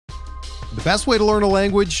The best way to learn a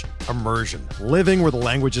language? Immersion. Living where the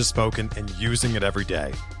language is spoken and using it every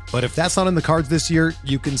day. But if that's not in the cards this year,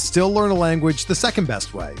 you can still learn a language the second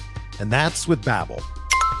best way, and that's with Babbel.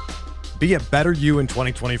 Be a better you in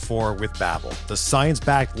 2024 with Babbel, the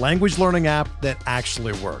science-backed language learning app that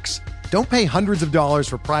actually works. Don't pay hundreds of dollars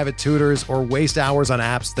for private tutors or waste hours on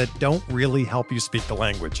apps that don't really help you speak the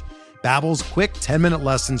language. Babbel's quick 10-minute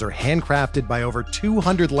lessons are handcrafted by over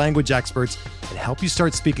 200 language experts and help you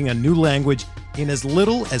start speaking a new language in as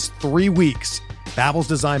little as 3 weeks. Babbel's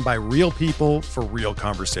designed by real people for real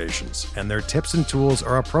conversations, and their tips and tools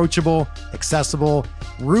are approachable, accessible,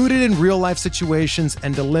 rooted in real-life situations,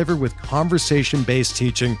 and delivered with conversation-based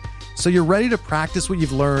teaching, so you're ready to practice what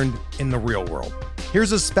you've learned in the real world.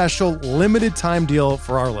 Here's a special limited-time deal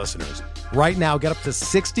for our listeners. Right now, get up to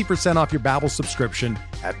 60% off your Babbel subscription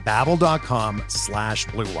at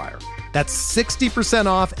babbel.com/Blue Wire. That's 60%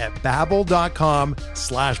 off at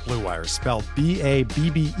babbel.com/Blue Wire, spelled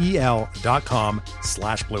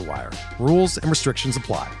BABBEL.com/Blue Wire. Rules and restrictions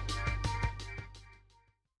apply.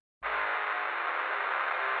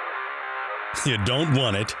 You don't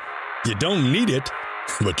want it. You don't need it,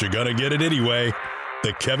 but you're going to get it anyway.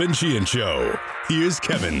 The Kevin Sheehan Show. Here's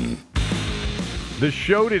Kevin. The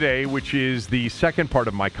show today, which is the second part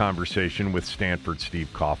of my conversation with Stanford Steve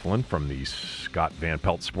Coughlin from the Scott Van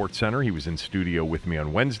Pelt Sports Center. He was in studio with me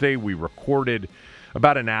on Wednesday. We recorded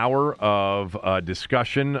about an hour of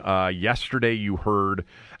discussion. Yesterday, you heard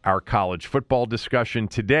our college football discussion.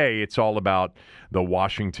 Today, it's all about the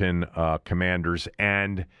Washington Commanders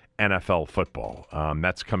and NFL football.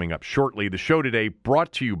 That's coming up shortly. The show today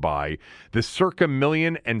brought to you by the Circa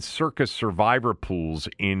Million and Circa Survivor Pools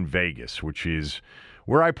in Vegas, which is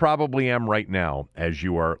where I probably am right now as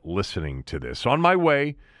you are listening to this. On my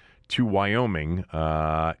way to Wyoming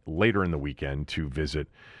later in the weekend to visit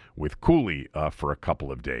with Cooley for a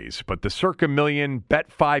couple of days. But the Circa Million,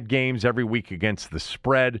 bet 5 games every week against the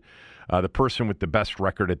spread. The person with the best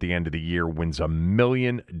record at the end of the year wins $1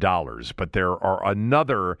 million. But there are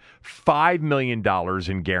another $5 million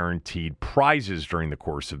in guaranteed prizes during the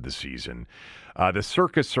course of the season. The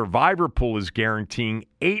Circa Survivor Pool is guaranteeing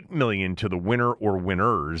 $8 million to the winner or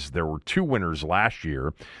winners. There were 2 winners last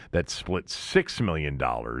year that split $6 million.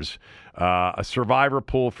 A Survivor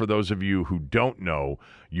Pool, for those of you who don't know,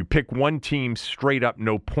 you pick one team straight up,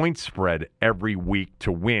 no point spread every week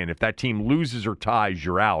to win. If that team loses or ties,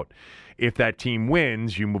 you're out. If that team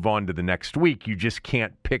wins, you move on to the next week. You just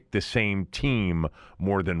can't pick the same team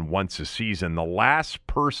more than once a season. The last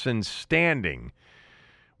person standing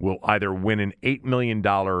will either win an $8 million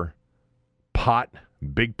pot,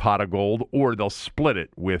 big pot of gold, or they'll split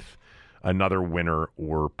it with another winner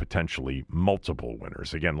or potentially multiple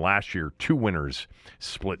winners. Again, last year, 2 winners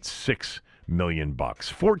split $6 million.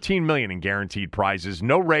 $14 million in guaranteed prizes.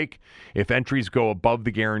 No rake. If entries go above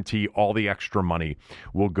the guarantee, all the extra money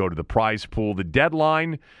will go to the prize pool. The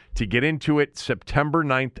deadline to get into it, September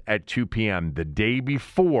 9th at 2 p.m., the day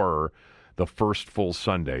before the first full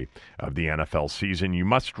Sunday of the NFL season. You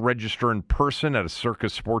must register in person at a Circa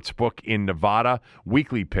Sportsbook in Nevada.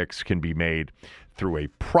 Weekly picks can be made through a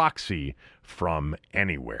proxy from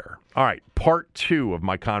anywhere. All right, part 2 of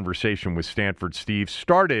my conversation with Stanford Steve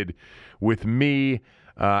started with me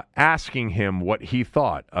asking him what he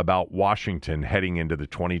thought about Washington heading into the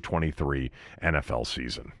 2023 NFL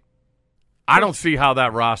season. I don't see how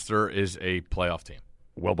that roster is a playoff team.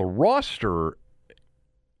 Well, the roster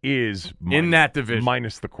is in that division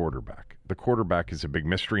minus the quarterback. The quarterback is a big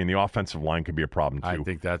mystery, and the offensive line could be a problem too.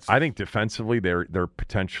 I think defensively they're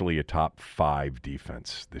potentially a top 5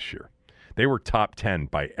 defense this year. They were top 10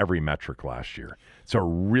 by every metric last year. It's a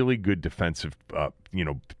really good defensive,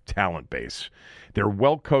 talent base. They're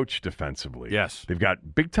well coached defensively. Yes, they've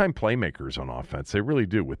got big time playmakers on offense. They really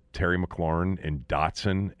do. With Terry McLaurin and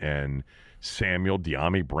Dotson and Samuel,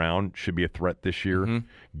 De'Ami Brown should be a threat this year.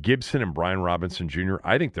 Mm-hmm. Gibson and Brian Robinson Jr.,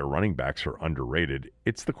 I think their running backs are underrated.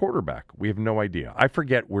 It's the quarterback. We have no idea. I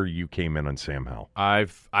forget where you came in on Sam Howell.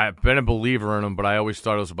 I've been a believer in him, but I always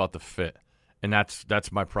thought it was about the fit. And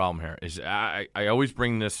that's my problem here. Is I always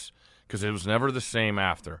bring this because it was never the same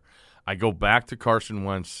after. I go back to Carson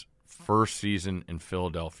Wentz's first season in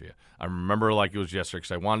Philadelphia. I remember like it was yesterday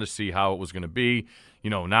because I wanted to see how it was going to be.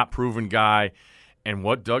 Not proven guy. And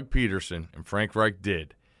what Doug Peterson and Frank Reich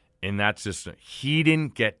did in that system, he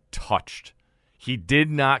didn't get touched. He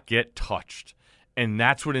did not get touched. And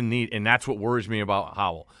that's what it need. And that's what worries me about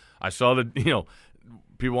Howell. I saw that,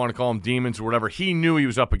 people want to call him demons or whatever. He knew he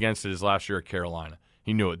was up against it his last year at Carolina.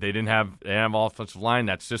 He knew it. They didn't have offensive line.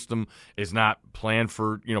 That system is not planned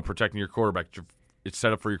for, protecting your quarterback. It's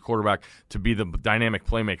set up for your quarterback to be the dynamic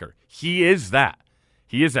playmaker. He is that.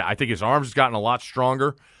 He is that. I think his arms has gotten a lot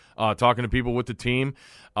stronger. Talking to people with the team,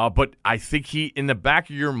 but I think he, in the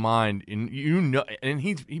back of your mind, and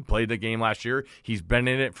he played the game last year. He's been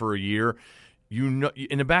in it for a year. In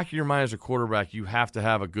the back of your mind as a quarterback, you have to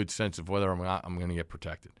have a good sense of whether I'm going to get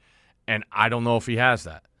protected, and I don't know if he has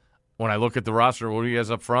that. When I look at the roster, what he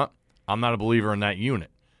has up front, I'm not a believer in that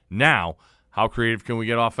unit. Now, how creative can we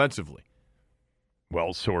get offensively?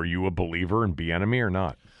 Well, so are you a believer in Bieniemy or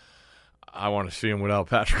not? I want to see him without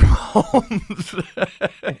Patrick Mahomes.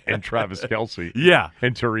 And Travis Kelce. Yeah.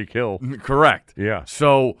 And Tyreek Hill. Correct. Yeah.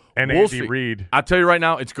 So and we'll Andy see. Reid. I'll tell you right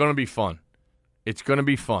now, it's going to be fun. It's going to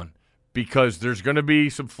be fun because there's going to be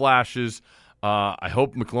some flashes. I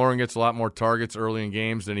hope McLaurin gets a lot more targets early in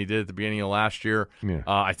games than he did at the beginning of last year. Yeah.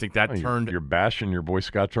 I think that turned. You're bashing your boy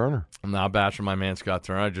Scott Turner. I'm not bashing my man Scott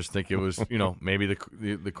Turner. I just think it was, maybe the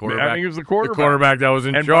quarterback. I think it was the quarterback. The quarterback that was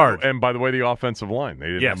in charge. And by the way, the offensive line. They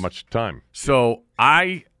didn't have much time. So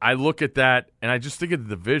I look at that, and I just think of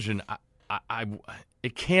the division.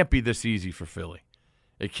 It can't be this easy for Philly.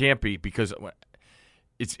 It can't be because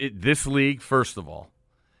it's this league, first of all.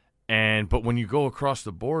 But when you go across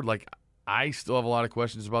the board, like – I still have a lot of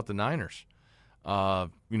questions about the Niners.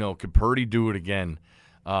 Could Purdy do it again?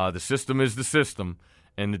 The system is the system,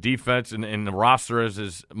 and the defense and the roster has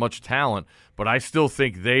as much talent. But I still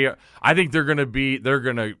think I think they're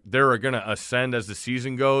gonna ascend as the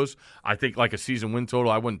season goes. I think like a season win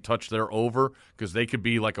total, I wouldn't touch their over because they could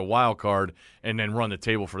be like a wild card and then run the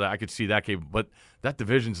table for that. I could see that game, but that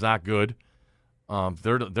division's not good.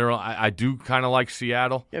 I do kind of like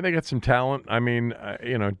Seattle. Yeah, they got some talent. I mean,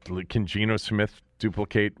 can Geno Smith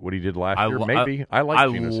duplicate what he did last year? Maybe. I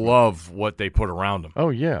love what they put around him. Oh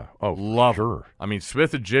yeah. Oh, love sure. I mean,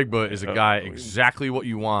 Smith and Jigba is a guy exactly what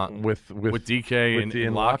you want with DK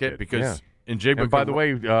and Lockett because in Jigba. And by the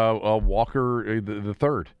way, Walker the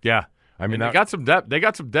third. Yeah. I mean, they got some depth. They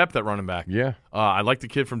got some depth at running back. Yeah. I like the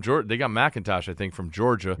kid from Georgia. They got McIntosh, I think, from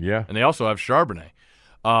Georgia. Yeah. And they also have Charbonnet.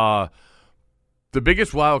 The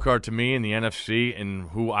biggest wild card to me in the NFC, and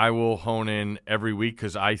who I will hone in every week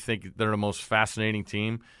because I think they're the most fascinating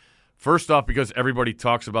team. First off, because everybody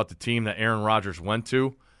talks about the team that Aaron Rodgers went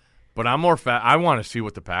to, but I'm more I want to see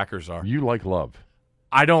what the Packers are. You like Love?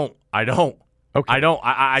 I don't. Okay. I don't.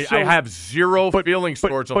 I have zero feelings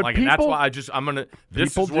towards them. Like, people, and that's why I'm gonna.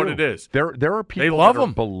 This is what it is. There are people they love that are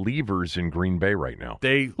them. Believers in Green Bay right now.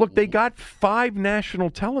 They got 5 national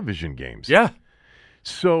television games. Yeah.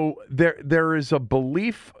 So there is a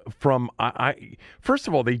belief from first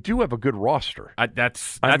of all, they do have a good roster.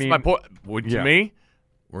 That's my point. To me,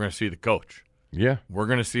 we're going to see the coach. Yeah, we're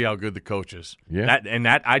going to see how good the coach is. Yeah,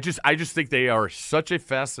 I just think they are such a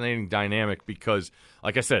fascinating dynamic because,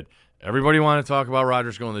 like I said, everybody want to talk about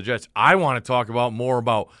Rodgers going to the Jets. I want to talk more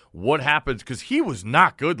about what happens because he was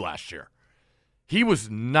not good last year. He was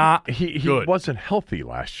not good. He wasn't healthy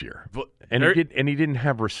last year, and he didn't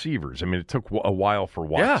have receivers. I mean, it took a while for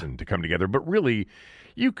Watson to come together, but really,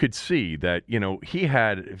 you could see that he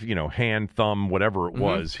had hand, thumb, whatever it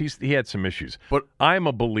was. He had some issues. But I'm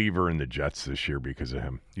a believer in the Jets this year because of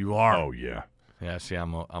him. You are? Oh yeah. Yeah. See,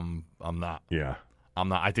 I'm not. Yeah. I'm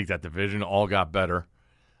not. I think that division all got better.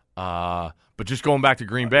 But just going back to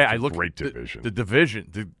Green Bay, I look great division. The division.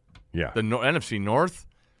 The NFC North.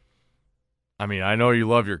 I mean, I know you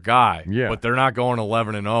love your guy, but they're not going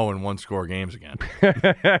 11-0 in one-score games again.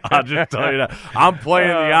 I'll just tell you that. I'm playing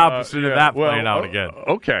the opposite of that playing out again.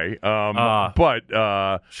 Okay,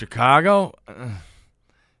 but Chicago.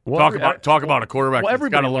 Talk about a quarterback that's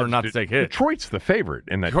got to learn not to take hits. Detroit's the favorite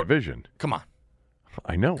in that division. Come on.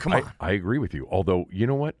 I know. Come on. I agree with you. Although, you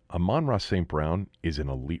know what? Amon-Ra St. Brown is an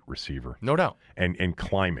elite receiver. No doubt. And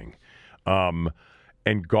climbing.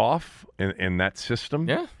 And Goff and that system.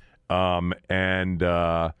 Yeah. I think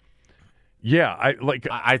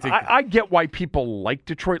I get why people like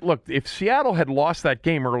Detroit. Look, if Seattle had lost that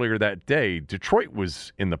game earlier that day, Detroit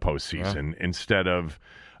was in the postseason instead of,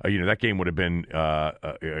 that game would have been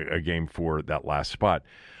a game for that last spot.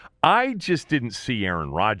 I just didn't see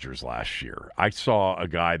Aaron Rodgers last year. I saw a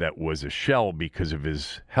guy that was a shell because of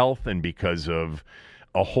his health and because of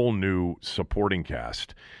a whole new supporting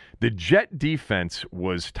cast. The Jet defense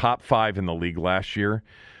was top 5 in the league last year.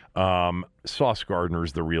 Sauce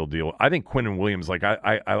Gardner's the real deal. I think Quinnen Williams, like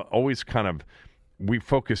I always we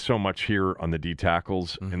focus so much here on the D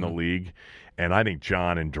tackles in the league, and I think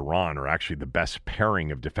John and Duran are actually the best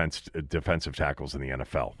pairing of defensive tackles in the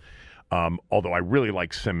NFL. Although I really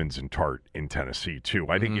like Simmons and Tart in Tennessee too.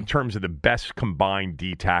 I think in terms of the best combined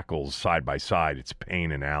D tackles side by side, it's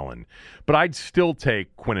Payne and Allen. But I'd still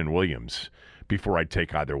take Quinnen Williams before I'd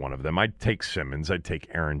take either one of them. I'd take Simmons. I'd take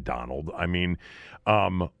Aaron Donald. I mean,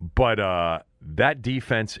 but that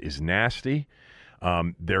defense is nasty.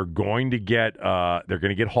 They're going to get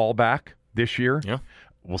Hall back this year. Yeah.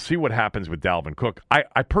 We'll see what happens with Dalvin Cook.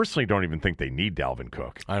 I personally don't even think they need Dalvin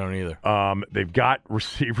Cook. I don't either. They've got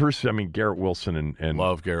receivers. I mean, Garrett Wilson and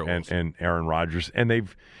love Garrett Wilson and Aaron Rodgers, and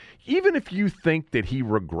they've. Even if you think that he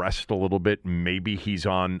regressed a little bit, maybe he's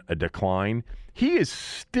on a decline, he is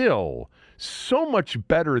still so much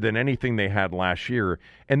better than anything they had last year.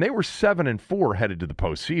 And they were 7-4 headed to the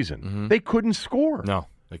postseason. Mm-hmm. They couldn't score. No,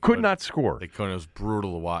 they could not score. They couldn't. It was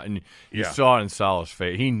brutal to watch, and you saw it in Saleh's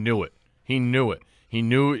face. He knew it. He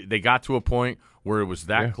knew they got to a point where it was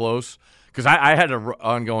that close. Because I had an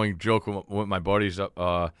ongoing joke with my buddies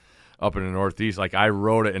up in the Northeast. Like, I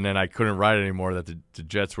wrote it, and then I couldn't write it anymore, that the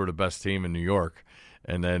Jets were the best team in New York.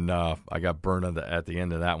 And then I got burned at the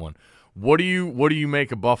end of that one. What do you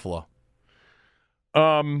make of Buffalo?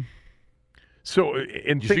 So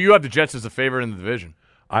you have the Jets as a favorite in the division.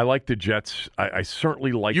 I like the Jets. I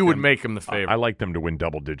certainly like You them. would make them the favorite. I like them to win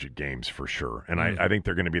double-digit games for sure, and I think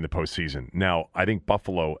they're going to be in the postseason. Now, I think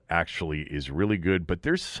Buffalo actually is really good, but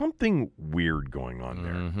there's something weird going on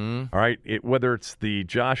there. Mm-hmm. All right? Whether it's the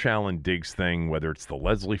Josh Allen Diggs thing, whether it's the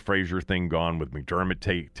Leslie Frazier thing gone with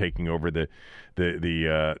McDermott taking over the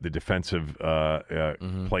defensive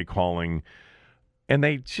play calling, and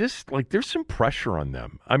they just, there's some pressure on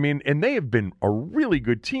them. I mean, and they have been a really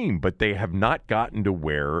good team, but they have not gotten to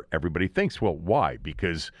where everybody thinks. Well, why?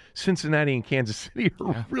 Because Cincinnati and Kansas City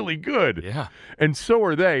are really good. Yeah. And so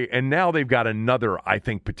are they. And now they've got another, I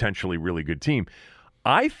think, potentially really good team.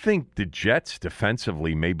 I think the Jets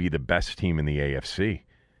defensively may be the best team in the AFC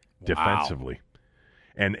defensively.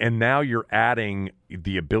 And now you're adding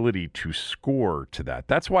the ability to score to that.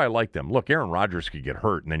 That's why I like them. Look, Aaron Rodgers could get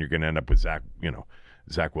hurt, and then you're going to end up with Zach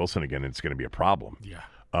Wilson again, and it's going to be a problem. Yeah.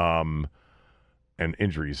 And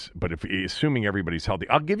injuries. But assuming everybody's healthy,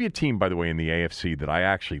 I'll give you a team, by the way, in the AFC that I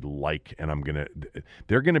actually like, and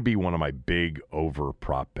they're going to be one of my big over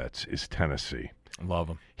prop bets is Tennessee. Love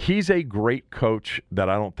him. He's a great coach that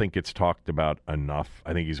I don't think gets talked about enough.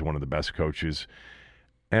 I think he's one of the best coaches.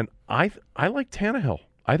 And I like Tannehill.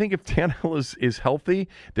 I think if Tannehill is healthy,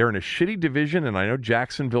 they're in a shitty division, and I know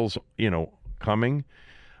Jacksonville's, coming,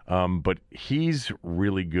 but he's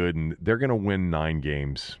really good, and they're going to win 9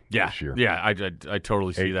 games this year. Yeah, I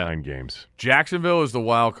totally see 8, that. 9 games. Jacksonville is the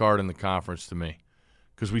wild card in the conference to me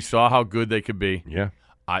because we saw how good they could be. Yeah.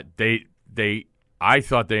 I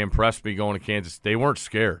thought they impressed me going to Kansas. They weren't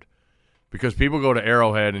scared because people go to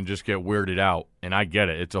Arrowhead and just get weirded out, and I get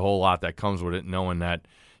it. It's a whole lot that comes with it, knowing that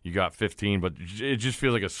you got 15, but it just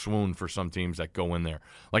feels like a swoon for some teams that go in there.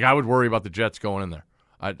 Like, I would worry about the Jets going in there.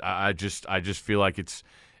 I just feel like it's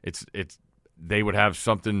they would have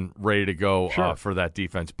something ready to go for that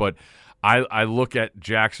defense. But I look at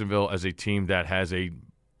Jacksonville as a team that has a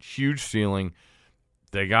huge ceiling.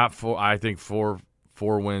 They got 5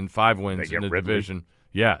 wins in the division.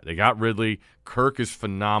 Yeah, they got Ridley. Kirk is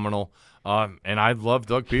phenomenal. And I love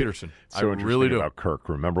Doug Peterson. I really do. About Kirk.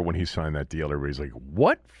 Remember when he signed that deal? Everybody's like,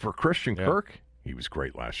 "What for Christian Kirk?" He was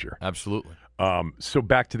great last year. Absolutely. So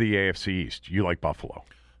back to the AFC East. You like Buffalo?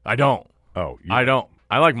 I don't. Oh, I don't.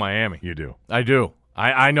 I like Miami. You do. I do.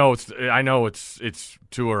 I know it's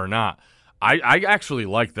Tua or not. I actually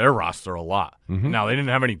like their roster a lot. Mm-hmm. Now, they didn't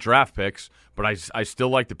have any draft picks, but I still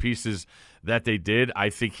like the pieces that they did.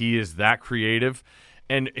 I think he is that creative.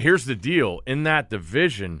 And here's the deal. In that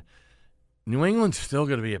division, New England's still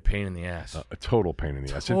going to be a pain in the ass. A total pain in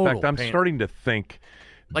the ass. In fact, I'm starting to think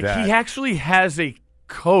he actually has a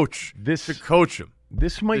coach to coach him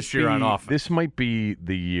this year on offense. This might be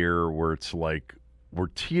the year where it's like we're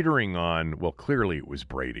teetering on, well, clearly it was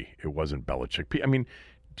Brady. It wasn't Belichick. I mean,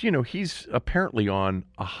 he's apparently on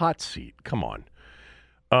a hot seat. Come on.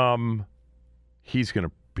 He's going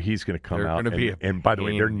to come out. And by the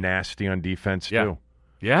way, they're nasty on defense too.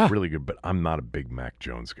 Yeah. Really good, but I'm not a big Mac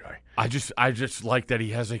Jones guy. I just like that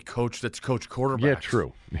he has a coach that's coached quarterbacks. Yeah,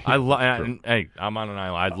 true. Hey, I'm on an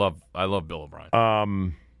island. I love Bill O'Brien.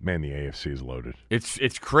 Man, the AFC is loaded.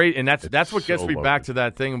 It's great, and that's what gets me back to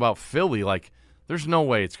that thing about Philly. Like, there's no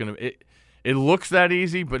way it's gonna. It looks that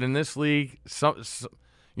easy, but in this league,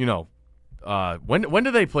 when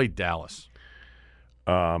do they play Dallas?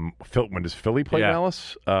 When does Philly play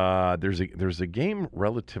Dallas? There's a game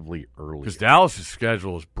relatively early because Dallas'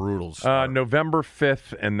 schedule is brutal. November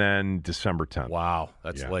 5th and then December 10th. Wow,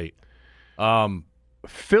 that's late.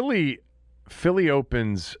 Philly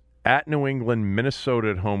opens at New England, Minnesota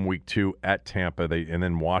at home week 2, at Tampa, and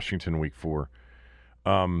then Washington week 4.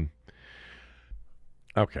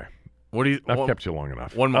 Okay. I've kept you long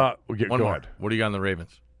enough. One more. Go ahead. What do you got on the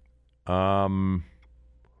Ravens?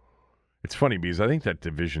 It's funny because I think that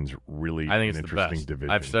division's really an it's the interesting best.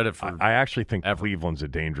 division. I've said it for I actually think ever. Cleveland's a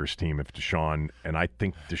dangerous team if Deshaun, and I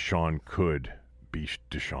think Deshaun could be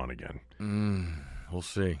Deshaun again. We'll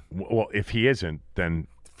see. Well, if he isn't, then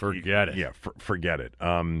Forget it. Yeah, forget it.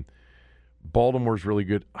 Baltimore's really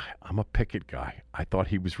good. I'm a Pickett guy. I thought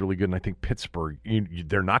he was really good, and I think Pittsburgh,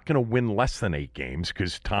 they're not going to win less than 8 games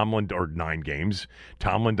because Tomlin, or 9 games,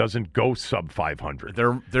 Tomlin doesn't go sub 500.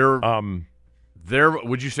 They're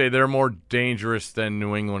would you say they're more dangerous than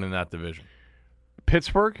New England in that division?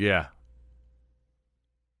 Pittsburgh? Yeah.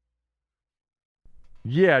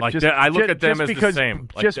 Yeah, I look at them as the same.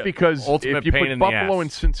 Just because if you put Buffalo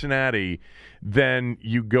and Cincinnati, then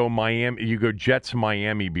you go Miami, you go Jets,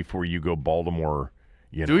 Miami before you go Baltimore.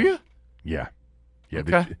 Do you? Yeah.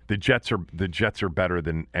 Okay. The Jets are better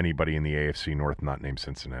than anybody in the AFC North, not named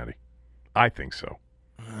Cincinnati. I think so.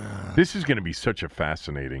 This is going to be such a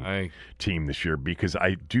fascinating team this year because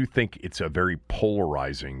I do think it's a very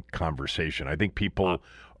polarizing conversation. I think people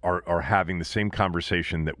are having the same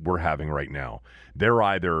conversation that we're having right now. They're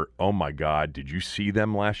either, oh my God, did you see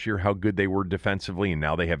them last year, how good they were defensively, and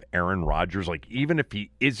now they have Aaron Rodgers. Like, even if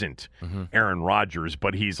he isn't Aaron Rodgers,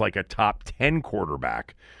 but he's like a top 10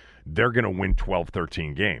 quarterback, they're going to win 12,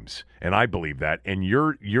 13 games. And I believe that. And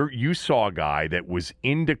you saw a guy that was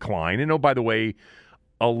in decline. And, oh, by the way,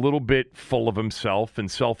 a little bit full of himself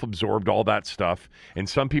and self-absorbed, all that stuff. And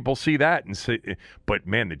some people see that and say, but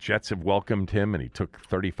man, the Jets have welcomed him, and he took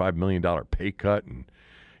 $35 million pay cut. And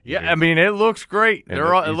I mean, it looks great. It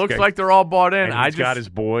looks like they're all bought in. And he's got his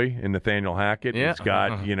boy in Nathaniel Hackett. Yeah. He's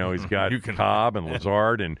got, he's got Cobb and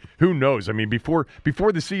Lazard, and who knows? I mean, before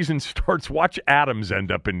the season starts, watch Adams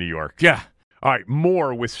end up in New York. Yeah. All right,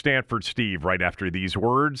 more with Stanford Steve right after these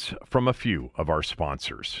words from a few of our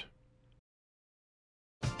sponsors.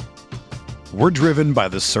 We're driven by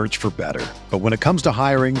the search for better. But when it comes to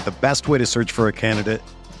hiring, the best way to search for a candidate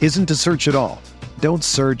isn't to search at all. Don't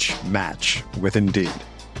search, match with Indeed.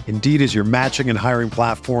 Indeed is your matching and hiring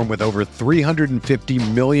platform with over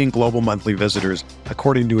 350 million global monthly visitors,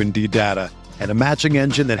 according to Indeed data, and a matching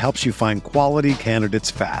engine that helps you find quality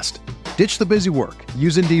candidates fast. Ditch the busy work.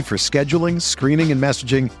 Use Indeed for scheduling, screening, and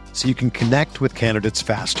messaging so you can connect with candidates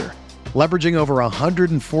faster. Leveraging over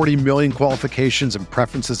 140 million qualifications and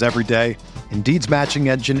preferences every day, Indeed's matching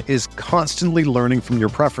engine is constantly learning from your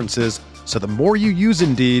preferences, so the more you use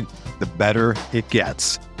Indeed, the better it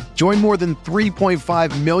gets. Join more than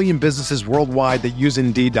 3.5 million businesses worldwide that use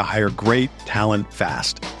Indeed to hire great talent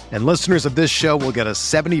fast. And listeners of this show will get a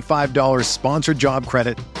 $75 sponsored job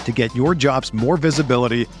credit to get your jobs more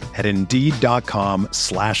visibility at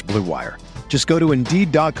Indeed.com/Blue Wire. Just go to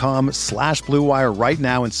Indeed.com/Blue Wire right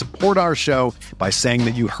now and support our show by saying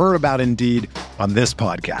that you heard about Indeed on this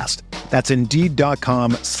podcast. That's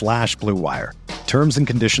Indeed.com/Blue Wire. Terms and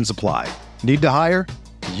conditions apply. Need to hire?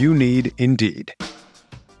 You need Indeed.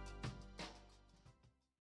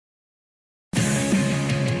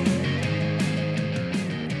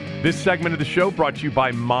 This segment of the show brought to you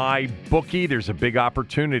by MyBookie. There's a big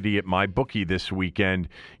opportunity at MyBookie this weekend.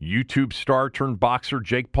 YouTube star turned boxer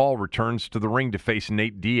Jake Paul returns to the ring to face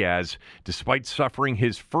Nate Diaz. Despite suffering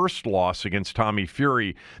his first loss against Tommy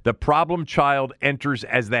Fury, the problem child enters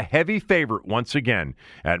as the heavy favorite once again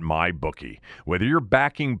at MyBookie. Whether you're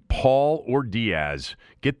backing Paul or Diaz,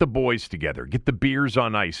 get the boys together. Get the beers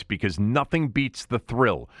on ice because nothing beats the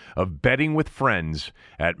thrill of betting with friends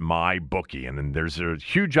at MyBookie. And then there's a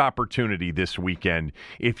huge opportunity this weekend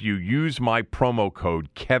if you use my promo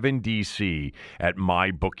code KevinDC at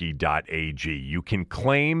mybookie.ag. You can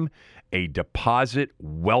claim a deposit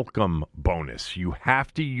welcome bonus. You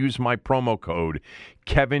have to use my promo code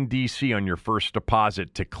KevinDC on your first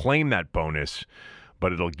deposit to claim that bonus,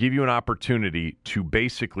 but it'll give you an opportunity to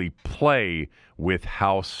basically play with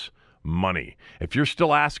house money. If you're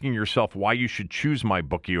still asking yourself why you should choose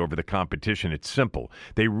MyBookie over the competition, it's simple.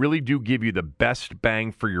 They really do give you the best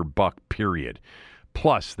bang for your buck, period.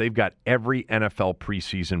 Plus, they've got every NFL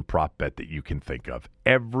preseason prop bet that you can think of.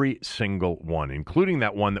 Every single one, including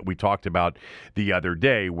that one that we talked about the other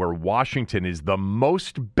day where Washington is the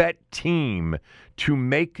most bet team to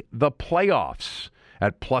make the playoffs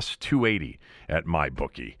at plus 280 at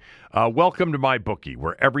MyBookie. Welcome to MyBookie,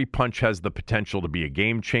 where every punch has the potential to be a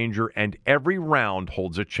game changer and every round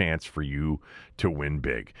holds a chance for you to win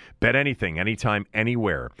big. Bet anything, anytime,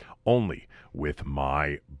 anywhere, only with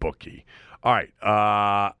MyBookie. All right,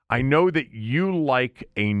 I know that you like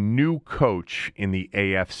a new coach in the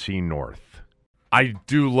AFC North. I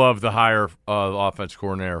do love the hire offense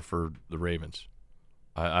coordinator for the Ravens.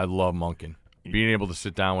 I love Monken. Being able to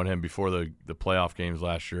sit down with him before the playoff games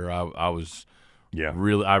last year, I was Yeah.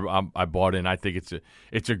 Really, I bought in. I think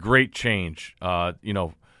it's a great change.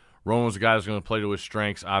 Roman was a guy who's going to play to his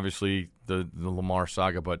strengths, obviously the Lamar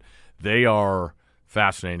saga, but they are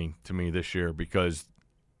fascinating to me this year because,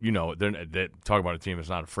 they talk about a team that's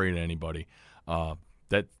not afraid of anybody.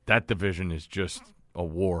 That division is just a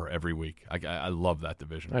war every week. I love that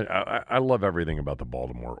division. I love everything about the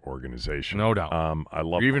Baltimore organization. No doubt.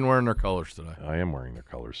 You're even wearing their colors today. I am wearing their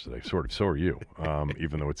colors today. Sort of. So are you.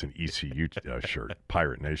 Even though it's an ECU shirt,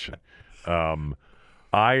 Pirate Nation.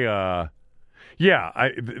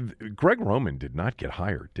 Greg Roman did not get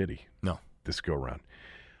hired, did he? No. This go round.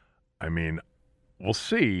 I mean, we'll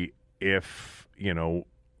see if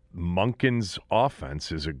Monken's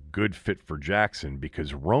offense is a good fit for Jackson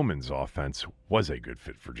because Roman's offense was a good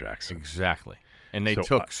fit for Jackson. Exactly. And they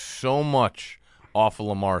took so much off of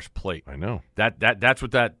Lamar's plate. I know. That's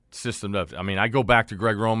what that system does. I mean, I go back to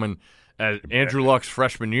Greg Roman as Andrew Luck's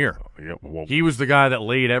freshman year. Yeah, well, he was the guy that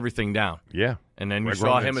laid everything down. Yeah. And then you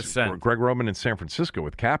saw him ascend. Greg Roman in San Francisco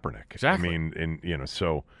with Kaepernick. Exactly. I mean,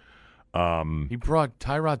 he brought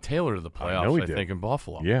Tyrod Taylor to the playoffs, I think, in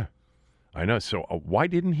Buffalo. Yeah. I know. So why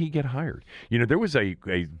didn't he get hired? There was a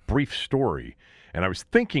brief story, and I was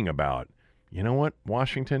thinking about,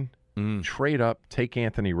 Washington, trade up, take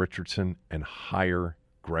Anthony Richardson, and hire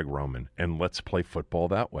Greg Roman, and let's play football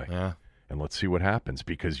that way. Yeah. And let's see what happens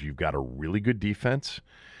because you've got a really good defense.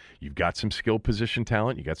 You've got some skill position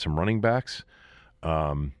talent. You got some running backs.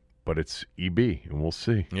 But it's EB, and we'll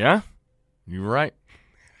see. Yeah, you're right.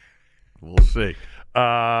 We'll see.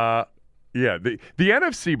 Yeah, the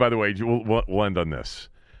NFC, by the way, we'll end on this.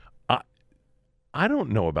 I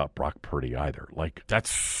don't know about Brock Purdy either.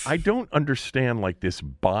 I don't understand this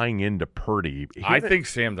buying into Purdy. I think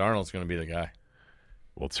Sam Darnold's going to be the guy.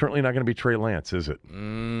 Well, it's certainly not going to be Trey Lance, is it?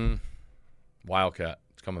 Wildcat,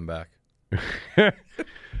 it's coming back.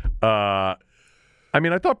 I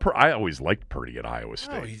always liked Purdy at Iowa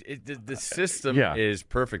State. No, the system is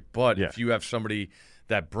perfect, but if you have somebody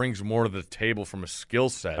that brings more to the table from a skill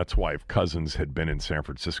set. That's why if Cousins had been in San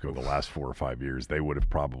Francisco the last 4 or 5 years, they would have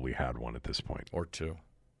probably had one at this point. Or 2.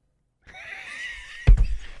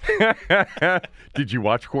 Did you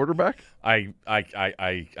watch Quarterback? I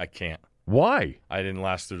can't. Why? I didn't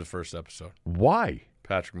last through the first episode. Why?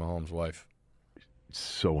 Patrick Mahomes' wife.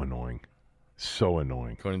 So annoying. So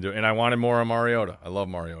annoying. Couldn't do it. And I wanted more of Mariota. I love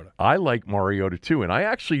Mariota. I like Mariota too. And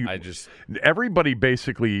everybody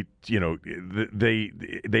basically, they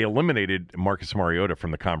eliminated Marcus Mariota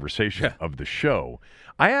from the conversation of the show.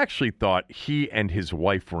 I actually thought he and his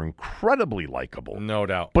wife were incredibly likable. No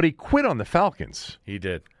doubt. But he quit on the Falcons. He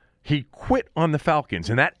did. He quit on the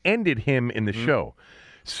Falcons, and that ended him in the show.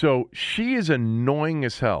 So she is annoying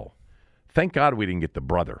as hell. Thank God we didn't get the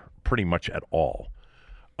brother pretty much at all.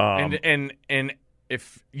 And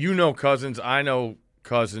if you know Cousins, I know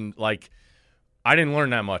Cousins. I didn't learn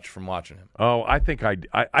that much from watching him. Oh, I think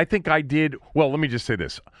I did. Well, let me just say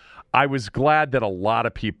this. I was glad that a lot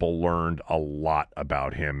of people learned a lot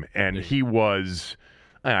about him, and he was.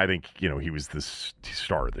 I think he was the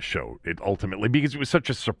star of the show. Ultimately because it was such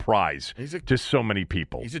a surprise to so many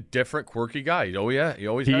people. He's a different, quirky guy. Oh yeah, he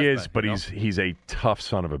always he has is. been, but he's a tough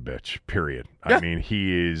son of a bitch. Period. Yeah. I mean,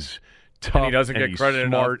 he is. Tough, and he doesn't get credit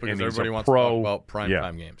enough because everybody wants to talk about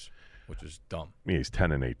primetime games, which is dumb. Yeah, he's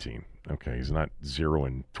 10-18. Okay, he's not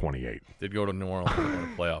 0-28. Did go to New Orleans and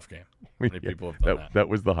win a playoff game. Many people have done that. That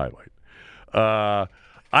was the highlight. I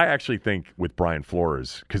actually think with Brian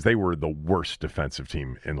Flores, because they were the worst defensive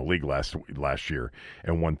team in the league last year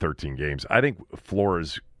and won 13 games. I think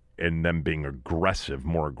Flores and them being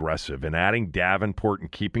more aggressive, and adding Davenport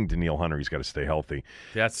and keeping Danielle Hunter, he's got to stay healthy.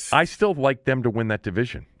 I still like them to win that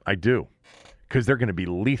division. I do, because they're going to be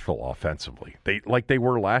lethal offensively. They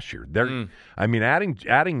were last year. I mean,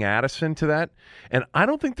 adding Addison to that, and I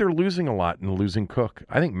don't think they're losing a lot in losing Cook.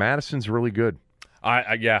 I think Madison's really good.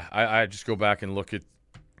 I just go back and look at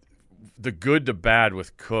the good to bad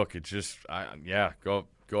with Cook. It's just go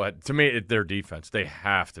ahead. To me, their defense, they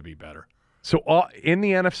have to be better. So in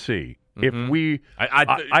the NFC, if we,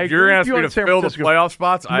 you're asking me to fill the playoff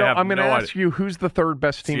spots. I'm going to ask you who's the third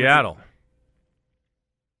best team. Seattle.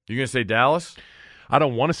 You going to say Dallas? I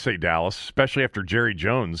don't want to say Dallas, especially after Jerry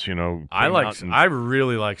Jones. I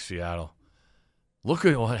really like Seattle. Look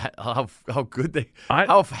at how good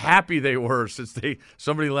how happy they were since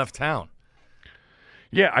somebody left town.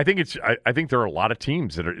 Yeah, I think there are a lot of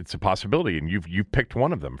teams that it's a possibility, and you've picked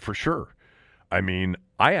one of them for sure. I mean,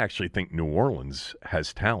 I actually think New Orleans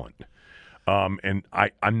has talent. And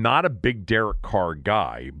I'm not a big Derek Carr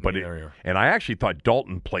guy, but and I actually thought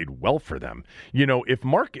Dalton played well for them.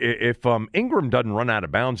 If Ingram doesn't run out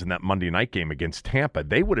of bounds in that Monday night game against Tampa,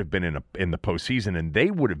 they would have been in the postseason, and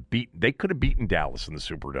they could have beaten Dallas in the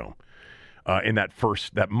Superdome in that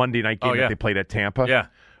Monday night game that they played at Tampa. Yeah.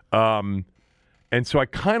 And so I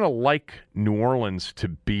kind of like New Orleans to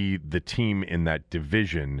be the team in that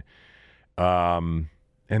division. And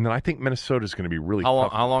then I think Minnesota's going to be really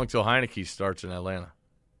tough. How long till Heineke starts in Atlanta?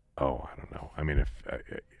 Oh, I don't know. I mean,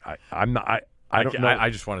 I'm not. I don't know. I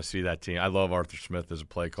just want to see that team. I love Arthur Smith as a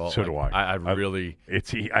play call. So do I. I really.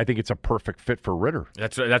 I think it's a perfect fit for Ritter.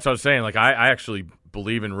 That's what I was saying. Like I actually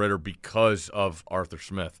believe in Ritter because of Arthur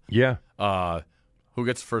Smith. Yeah. Who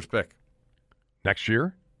gets the first pick next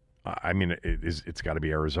year? I mean, it's got to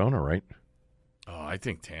be Arizona, right? Oh, I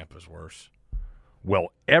think Tampa's worse.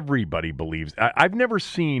 Well, everybody believes. I've never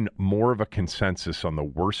seen more of a consensus on the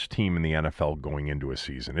worst team in the NFL going into a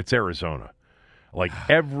season. It's Arizona. Like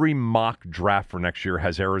every mock draft for next year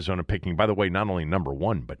has Arizona picking, by the way, not only number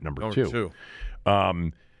 1, but number two.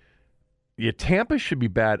 Tampa should be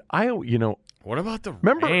bad. What about the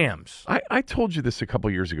Rams? I told you this a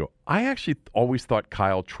couple years ago. I actually always thought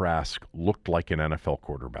Kyle Trask looked like an NFL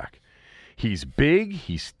quarterback. He's big.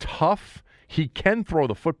 He's tough. He can throw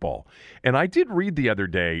the football. And I did read the other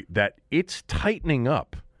day that it's tightening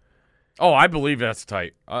up. Oh, I believe that's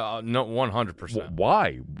tight. No, 100%.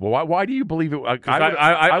 Why? Why do you believe it?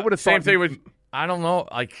 I would have thought. Same thing with, I don't know,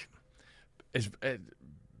 like,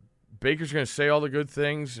 Baker's going to say all the good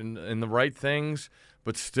things and the right things,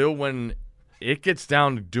 but still when it gets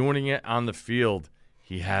down to doing it on the field,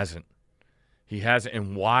 he hasn't.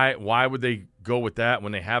 And why would they go with that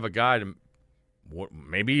when they have a guy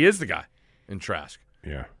maybe he is the guy in Trask?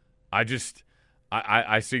 Yeah. I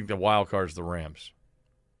think the wild card is the Rams.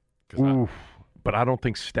 But I don't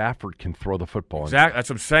think Stafford can throw the football. Exactly. That's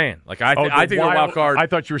what I'm saying. Like I think the wild card. I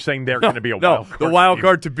thought you were saying they're going to be a wild card. The wild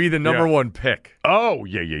card to be the number one pick. Oh,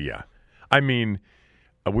 yeah. I mean,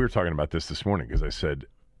 we were talking about this morning because I said,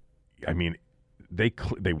 I mean, they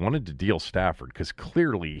wanted to deal Stafford because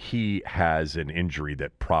clearly he has an injury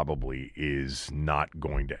that probably is not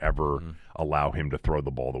going to ever allow him to throw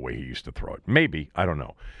the ball the way he used to throw it. Maybe. I don't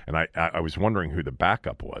know. And I was wondering who the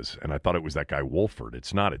backup was, and I thought it was that guy Wolford.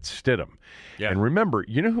 It's not. It's Stidham. Yeah. And remember,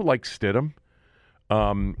 you know who likes Stidham?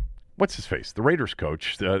 What's his face? The Raiders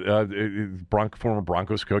coach, former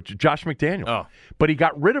Broncos coach, Josh McDaniel. Oh. But he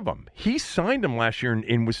got rid of him. He signed him last year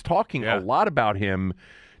and was talking a lot about him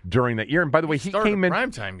during that year. And by the way, he came in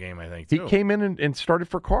primetime game, I think, too. He came in and started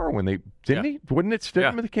for Carr when they didn't he? Wouldn't it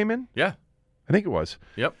Stidham that came in? Yeah. I think it was.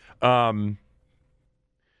 Yep.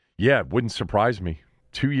 It wouldn't surprise me.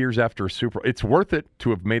 2 years after a Super Bowl. It's worth it to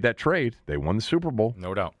have made that trade. They won the Super Bowl.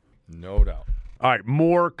 No doubt. All right,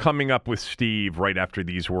 more coming up with Steve right after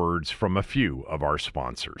these words from a few of our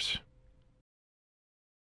sponsors.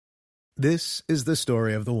 This is the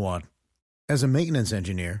story of the one. As a maintenance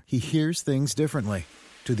engineer, he hears things differently.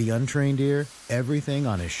 To the untrained ear, everything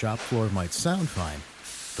on his shop floor might sound fine,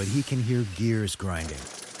 but he can hear gears grinding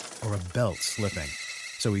or a belt slipping.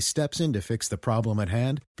 So he steps in to fix the problem at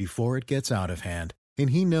hand before it gets out of hand. And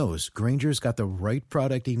he knows Grainger's got the right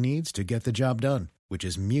product he needs to get the job done, which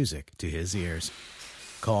is music to his ears.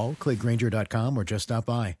 Call, click Grainger.com, or just stop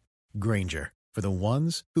by. Grainger, for the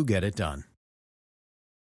ones who get it done.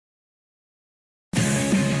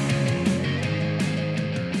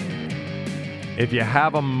 If you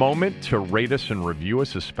have a moment to rate us and review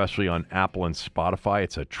us, especially on Apple and Spotify,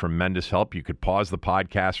 it's a tremendous help. You could pause the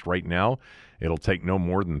podcast right now. It'll take no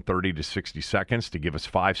more than 30 to 60 seconds to give us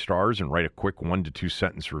 5 stars and write a quick 1 to 2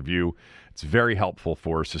 sentence review. It's very helpful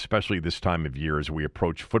for us, especially this time of year as we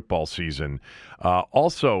approach football season.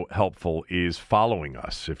 Also helpful is following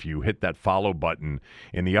us. If you hit that follow button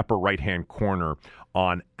in the upper right-hand corner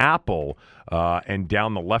on Apple and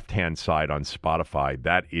down the left-hand side on Spotify,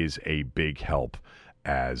 that is a big help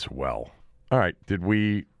as well. All right, did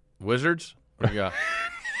we... Wizards? What do you got?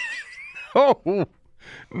 Oh,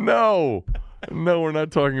 no. No, we're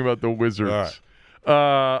not talking about the Wizards.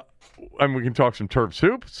 Right. And we can talk some Terps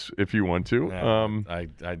hoops if you want to. Yeah,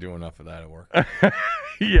 I do enough of that at work.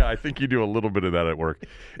 Yeah, I think you do a little bit of that at work.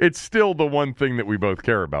 It's still the one thing that we both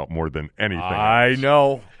care about more than anything else. I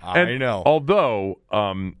know. Although,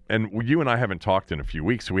 and you and I haven't talked in a few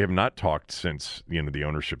weeks, so we have not talked since the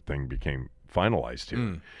ownership thing became finalized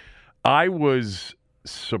here. I was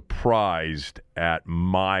surprised at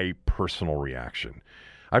my personal reaction.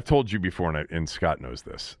 I've told you before, and Scott knows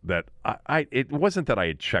this, that it wasn't that I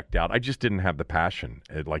had checked out. I just didn't have the passion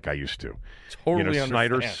like I used to. Totally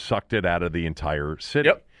Snyder sucked it out of the entire city.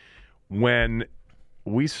 Yep. When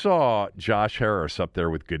we saw Josh Harris up there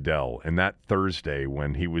with Goodell, and that Thursday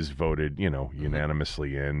when he was voted,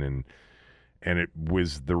 unanimously in, and it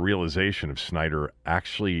was the realization of Snyder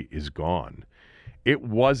actually is gone. It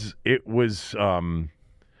was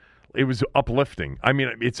uplifting. I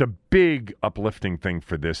mean, it's a big uplifting thing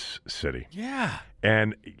for this city. Yeah.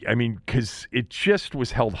 And, I mean, because it just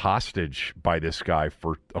was held hostage by this guy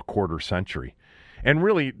for a quarter century. And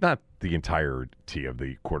really, not the entirety of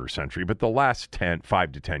the quarter century, but the last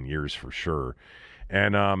 5 to 10 years for sure.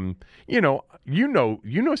 And, you know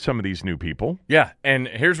some of these new people. Yeah, and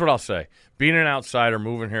here's what I'll say. Being an outsider,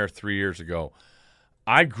 moving here 3 years ago,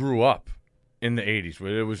 I grew up in the 80s.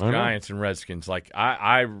 It was Giants and Redskins. Like,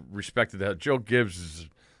 I respected that. Joe Gibbs is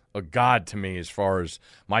a god to me as far as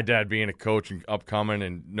my dad being a coach and upcoming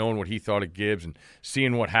and knowing what he thought of Gibbs and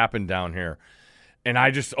seeing what happened down here. And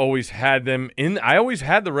I just always had them in. I always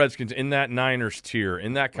had the Redskins in that Niners tier,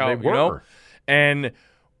 in that And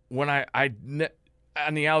when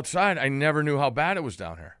on the outside, I never knew how bad it was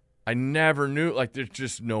down here. I never knew. Like, there's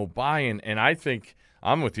just no buy-in. And I think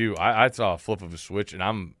I'm with you. I saw a flip of a switch, and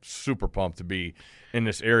I'm super pumped to be in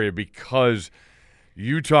this area because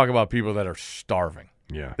you talk about people that are starving.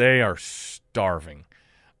 Yeah, they are starving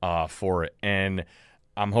for it, and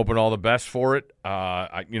I'm hoping all the best for it.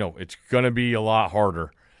 It's going to be a lot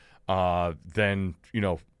harder than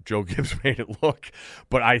Joe Gibbs made it look.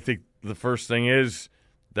 But I think the first thing is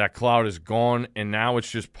that cloud is gone, and now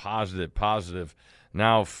it's just positive.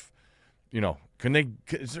 Now, can they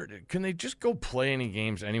just go play any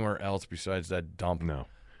games anywhere else besides that dump? No,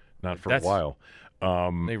 not for a while.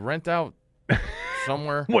 They rent out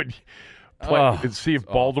somewhere. What? See if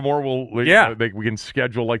Baltimore will. We can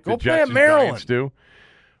schedule like the Jets and Giants do.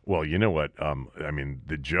 Well, you know what?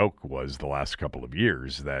 The joke was the last couple of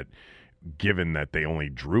years that given that they only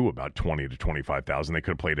drew about 20 to 25,000, they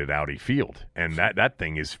could have played at Audi Field, and that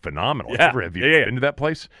thing is phenomenal. Yeah. Have you been to that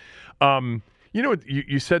place? You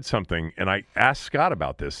said something, and I asked Scott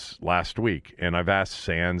about this last week, and I've asked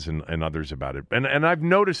Sands and others about it, and I've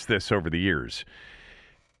noticed this over the years.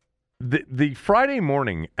 The Friday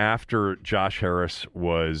morning after Josh Harris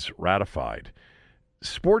was ratified,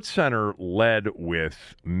 SportsCenter led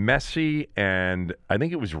with Messi and I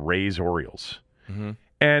think it was Rays Orioles. Mm-hmm.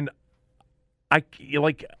 And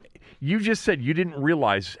you just said you didn't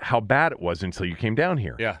realize how bad it was until you came down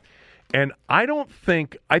here. Yeah. And I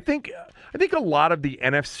think a lot of the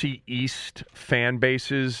NFC East fan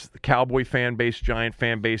bases, the Cowboy fan base, Giant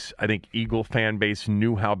fan base, I think Eagle fan base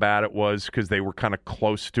knew how bad it was because they were kind of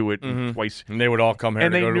close to it twice. And they would all come here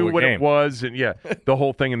and to they go knew to a what game. It was, and the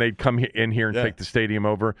whole thing, and they'd come in here and take the stadium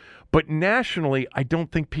over. But nationally, I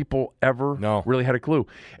don't think people ever really had a clue.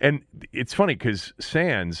 And it's funny because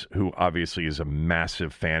Sands, who obviously is a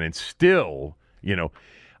massive fan and still,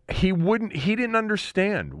 he didn't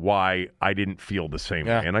understand why I didn't feel the same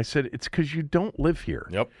way. And I said, it's because you don't live here.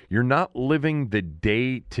 Yep. You're not living the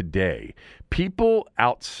day to day. People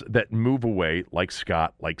that move away, like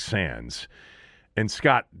Scott, like Sands, and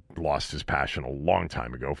Scott lost his passion a long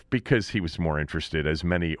time ago because he was more interested, as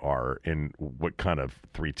many are, in what kind of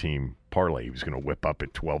 3-team parlay he was going to whip up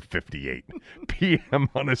at 12:58 p.m.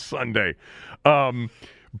 on a Sunday. I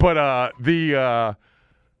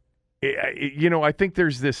think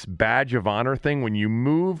there's this badge of honor thing. When you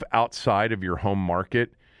move outside of your home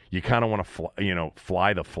market, you kind of want to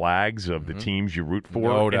fly the flags of the teams you root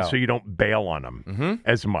for, and so you don't bail on them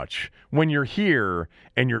as much. When you're here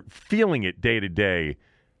and you're feeling it day to day,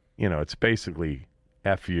 it's basically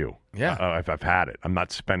F you. Yeah. If I've had it. I'm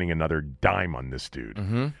not spending another dime on this dude.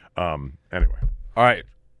 Anyway. All right.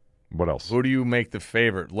 What else? Who do you make the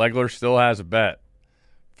favorite? Legler still has a bet.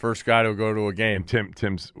 First guy to go to a game. And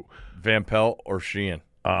Tim's Van Pelt or Sheehan?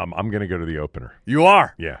 I'm going to go to the opener. You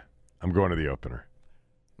are? Yeah. I'm going to the opener.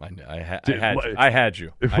 I had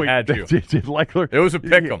you. Did Legler? It was a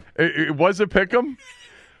pick'em. It was a pick'em?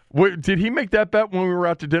 Did he make that bet when we were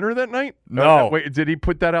out to dinner that night? No. Wait, did he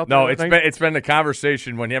put that out there? No, it's been the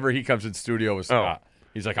conversation whenever he comes in studio with Scott.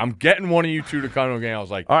 He's like, I'm getting one of you two to come to a game. I was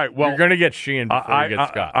like, all right, well, you're going to get Sheehan before you get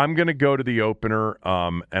Scott. I'm going to go to the opener,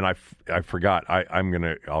 and I forgot.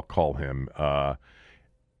 I'll call him.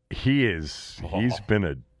 He's been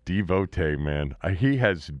a devotee, man. He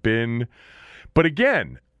has been, but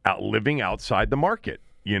again, living outside the market.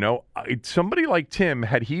 Somebody like Tim,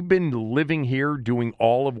 had he been living here doing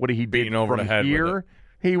all of what he did over from the head here,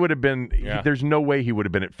 he would have been. There's no way he would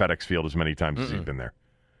have been at FedEx Field as many times as he's been there.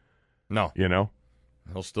 No,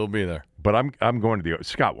 he'll still be there. But I'm going to the.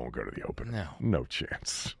 Scott won't go to the opener. No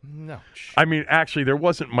chance. I mean, actually, there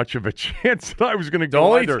wasn't much of a chance that I was going to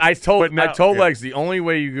go either. I told Legs the only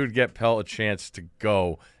way you could get Pelt a chance to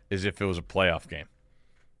go is if it was a playoff game.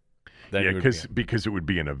 Then Yeah, you would be because it would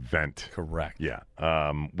be an event. correct. Yeah,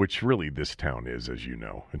 which really this town is, as you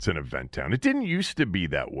know. It's an event town. It didn't used to be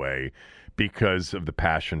that way because of the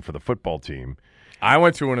passion for the football team. I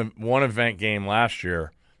went to one event game last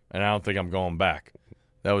year, and I don't think I'm going back.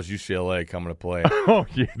 That was UCLA coming to play. Oh,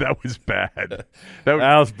 yeah, that was bad. That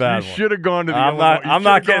was bad You one. should have gone to the I'm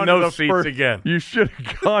not getting those seats again. You should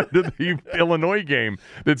have gone to the Illinois game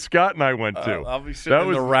that Scott and I went to. I'll be sitting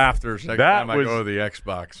in the rafters next time I go to the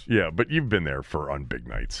Xbox. Yeah, but you've been there on big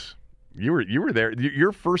nights. You were there.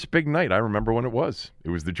 Your first big night, I remember when it was.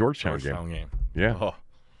 It was the Georgetown game. Yeah. Oh.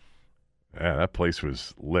 Yeah, that place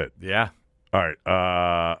was lit. Yeah. All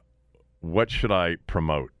right. What should I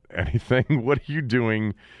promote? Anything? What are you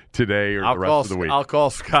doing today or the rest of the week? I'll call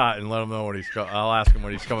Scott and let him know I'll ask him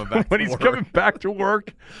when he's coming back. When he's coming back to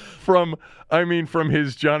work from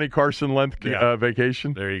his Johnny Carson length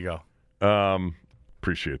vacation. There you go.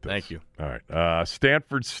 Appreciate that. Thank you. All right.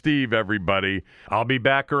 Stanford Steve, everybody. I'll be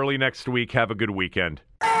back early next week. Have a good weekend.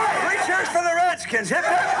 Three cheers for the Redskins. Hip,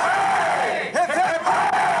 hip. Hip, hip. Hip, hip.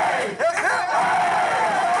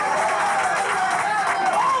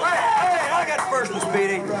 Hey, I got first and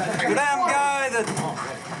Speedy. The damn guy that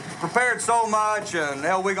prepared so much, and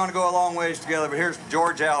hell, we're going to go a long ways together, but here's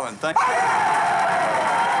George Allen. Thank you.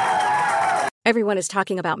 Everyone is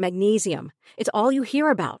talking about magnesium. It's all you hear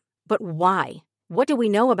about. But why? What do we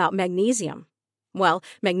know about magnesium? Well,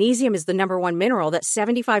 magnesium is the number one mineral that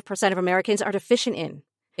 75% of Americans are deficient in.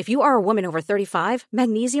 If you are a woman over 35,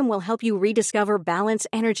 magnesium will help you rediscover balance,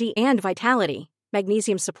 energy, and vitality.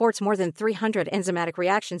 Magnesium supports more than 300 enzymatic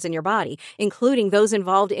reactions in your body, including those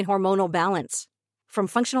involved in hormonal balance. From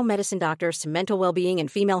functional medicine doctors to mental well-being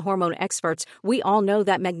and female hormone experts, we all know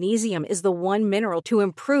that magnesium is the one mineral to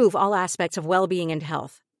improve all aspects of well-being and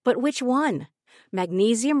health. But which one?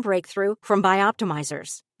 Magnesium Breakthrough from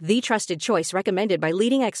Bioptimizers, the trusted choice recommended by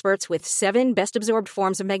leading experts with 7 best-absorbed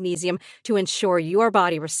forms of magnesium to ensure your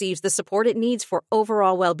body receives the support it needs for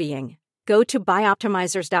overall well-being. Go to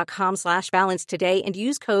bioptimizers.com/balance today and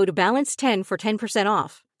use code BALANCE10 for 10%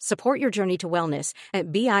 off. Support your journey to wellness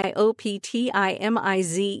at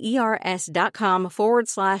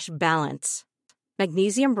bioptimizers.com/balance.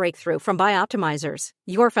 Magnesium Breakthrough from Bioptimizers,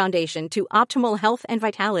 your foundation to optimal health and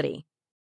vitality.